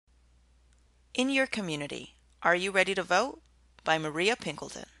In Your Community, Are You Ready to Vote? By Maria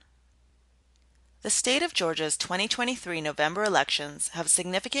Pinkleton. The state of Georgia's 2023 November elections have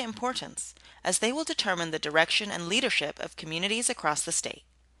significant importance as they will determine the direction and leadership of communities across the state.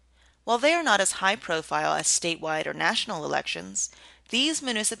 While they are not as high profile as statewide or national elections, these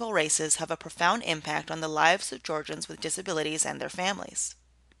municipal races have a profound impact on the lives of Georgians with disabilities and their families.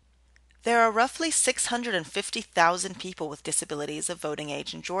 There are roughly 650,000 people with disabilities of voting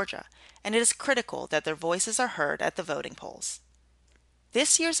age in Georgia, and it is critical that their voices are heard at the voting polls.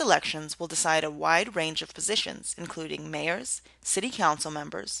 This year's elections will decide a wide range of positions, including mayors, city council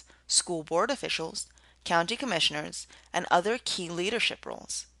members, school board officials, county commissioners, and other key leadership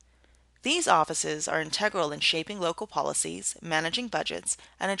roles. These offices are integral in shaping local policies, managing budgets,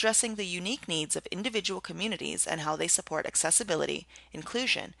 and addressing the unique needs of individual communities and how they support accessibility,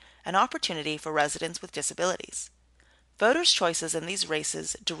 inclusion, and opportunity for residents with disabilities. Voters' choices in these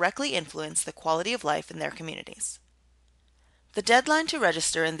races directly influence the quality of life in their communities. The deadline to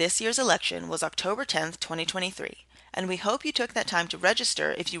register in this year's election was October 10, 2023, and we hope you took that time to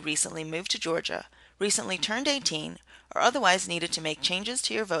register if you recently moved to Georgia, recently turned 18, or otherwise needed to make changes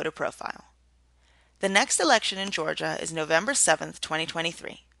to your voter profile. The next election in Georgia is November 7,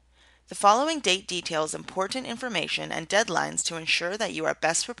 2023. The following date details important information and deadlines to ensure that you are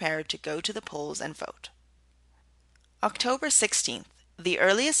best prepared to go to the polls and vote. October 16th, the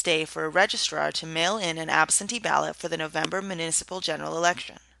earliest day for a registrar to mail in an absentee ballot for the November municipal general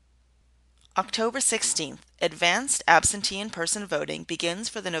election. October 16th, advanced absentee in-person voting begins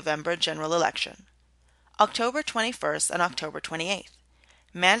for the November general election. October 21st and October 28th,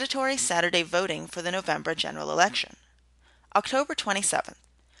 mandatory Saturday voting for the November general election. October 27th,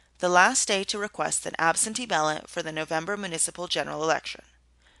 the last day to request an absentee ballot for the November municipal general election.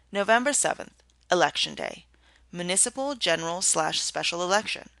 November 7th, Election Day, municipal general/special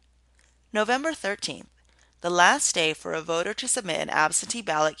election. November 13th, the last day for a voter to submit an absentee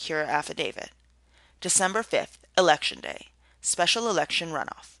ballot cure affidavit. December 5th, Election Day, special election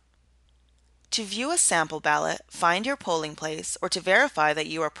runoff. To view a sample ballot, find your polling place, or to verify that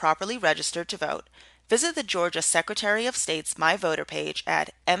you are properly registered to vote, visit the Georgia Secretary of State's My Voter page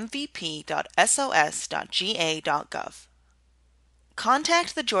at mvp.sos.ga.gov.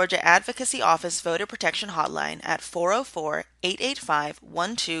 Contact the Georgia Advocacy Office Voter Protection Hotline at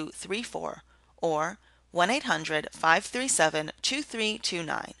 404-885-1234 or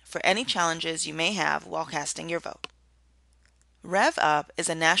 1-800-537-2329 for any challenges you may have while casting your vote. Rev Up is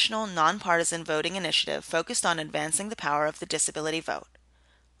a national nonpartisan voting initiative focused on advancing the power of the disability vote.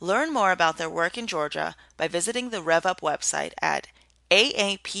 Learn more about their work in Georgia by visiting the Rev Up website at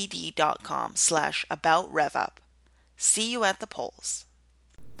aapd.com/aboutrevup. See you at the polls.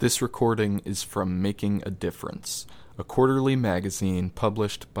 This recording is from Making a Difference, a quarterly magazine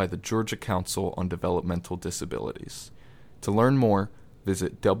published by the Georgia Council on Developmental Disabilities. To learn more,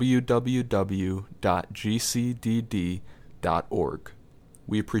 visit www.gcdd.org.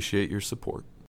 We appreciate your support.